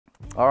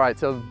All right,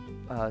 so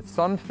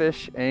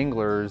sunfish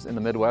anglers in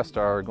the Midwest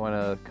are going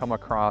to come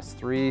across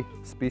three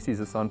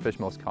species of sunfish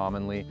most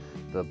commonly: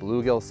 the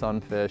bluegill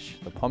sunfish,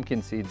 the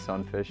pumpkinseed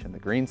sunfish, and the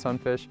green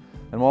sunfish.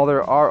 And while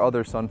there are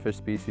other sunfish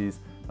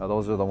species,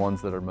 those are the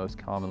ones that are most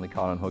commonly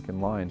caught on hook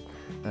and line.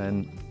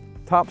 And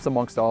tops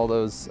amongst all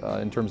those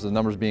in terms of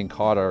numbers being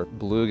caught are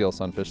bluegill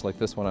sunfish, like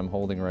this one I'm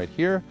holding right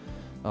here.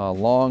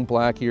 Long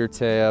black ear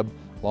tab,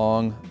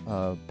 long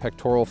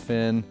pectoral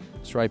fin,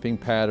 striping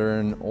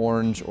pattern,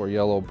 orange or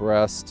yellow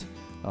breast,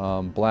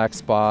 black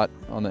spot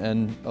on the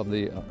end of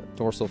the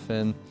dorsal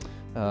fin,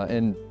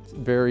 and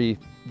very,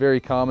 very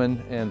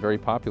common and very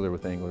popular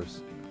with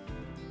anglers.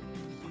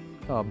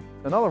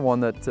 Another one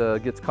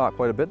that gets caught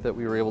quite a bit that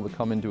we were able to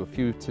come into a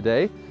few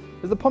today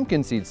is the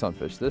pumpkinseed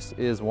sunfish. This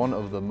is one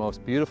of the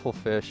most beautiful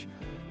fish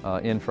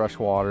in fresh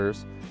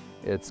waters.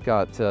 It's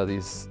got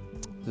this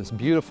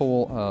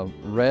beautiful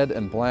red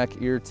and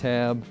black ear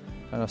tab,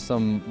 kind of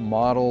some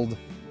mottled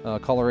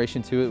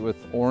coloration to it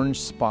with orange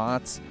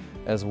spots,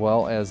 as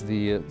well as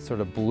the sort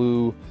of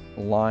blue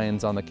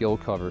lines on the gill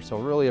cover. So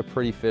really a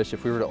pretty fish.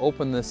 If we were to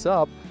open this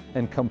up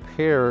and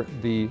compare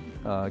the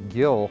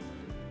gill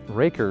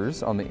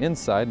rakers on the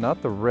inside,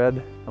 not the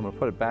red, I'm going to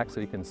put it back so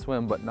you can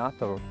swim, but not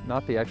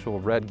the actual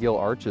red gill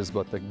arches,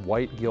 but the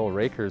white gill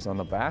rakers on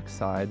the back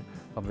side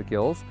of the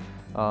gills.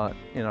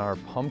 In our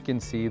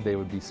pumpkinseed, they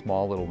would be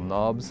small little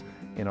nubs.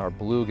 In our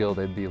bluegill,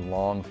 they'd be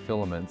long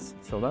filaments.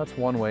 So that's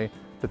one way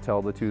to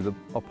tell the two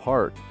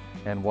apart.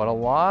 And what a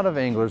lot of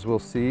anglers will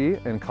see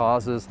and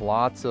causes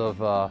lots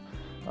of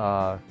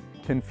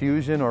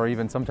confusion or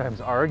even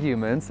sometimes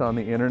arguments on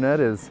the internet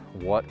is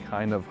what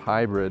kind of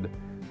hybrid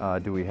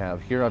do we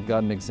have. Here I've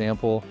got an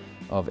example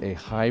of a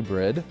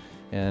hybrid,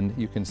 and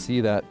you can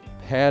see that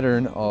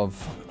pattern of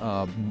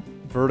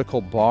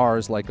vertical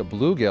bars like a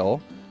bluegill,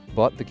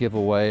 but the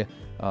giveaway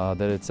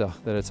that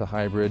it's a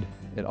hybrid.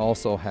 It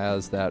also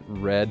has that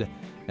red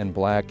and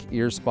black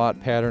ear spot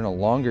pattern, a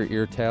longer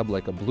ear tab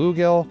like a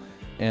bluegill,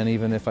 and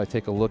even if I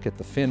take a look at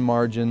the fin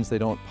margins, they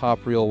don't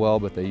pop real well,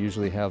 but they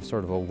usually have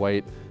sort of a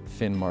white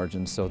fin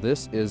margin. So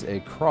this is a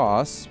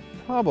cross,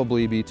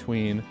 probably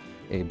between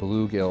a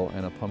bluegill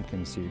and a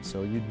pumpkinseed.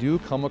 So you do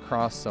come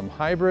across some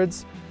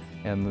hybrids,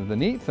 and the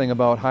neat thing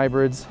about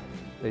hybrids,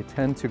 they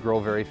tend to grow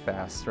very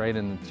fast, right?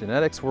 In the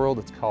genetics world,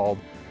 it's called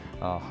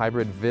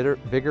hybrid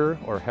vigor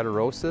or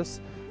heterosis.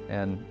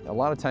 And a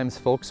lot of times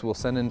folks will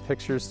send in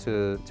pictures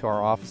to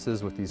our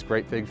offices with these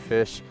great big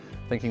fish,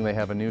 thinking they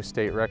have a new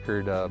state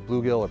record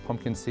bluegill or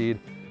pumpkinseed.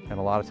 And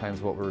a lot of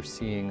times what we're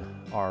seeing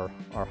are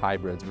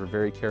hybrids. We're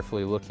very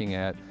carefully looking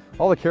at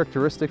all the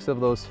characteristics of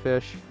those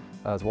fish,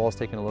 as well as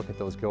taking a look at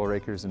those gill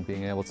rakers and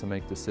being able to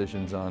make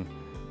decisions on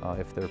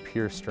if they're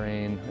pure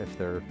strain, if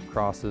they're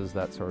crosses,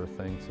 that sort of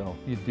thing. So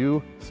you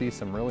do see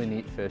some really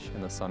neat fish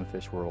in the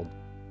sunfish world.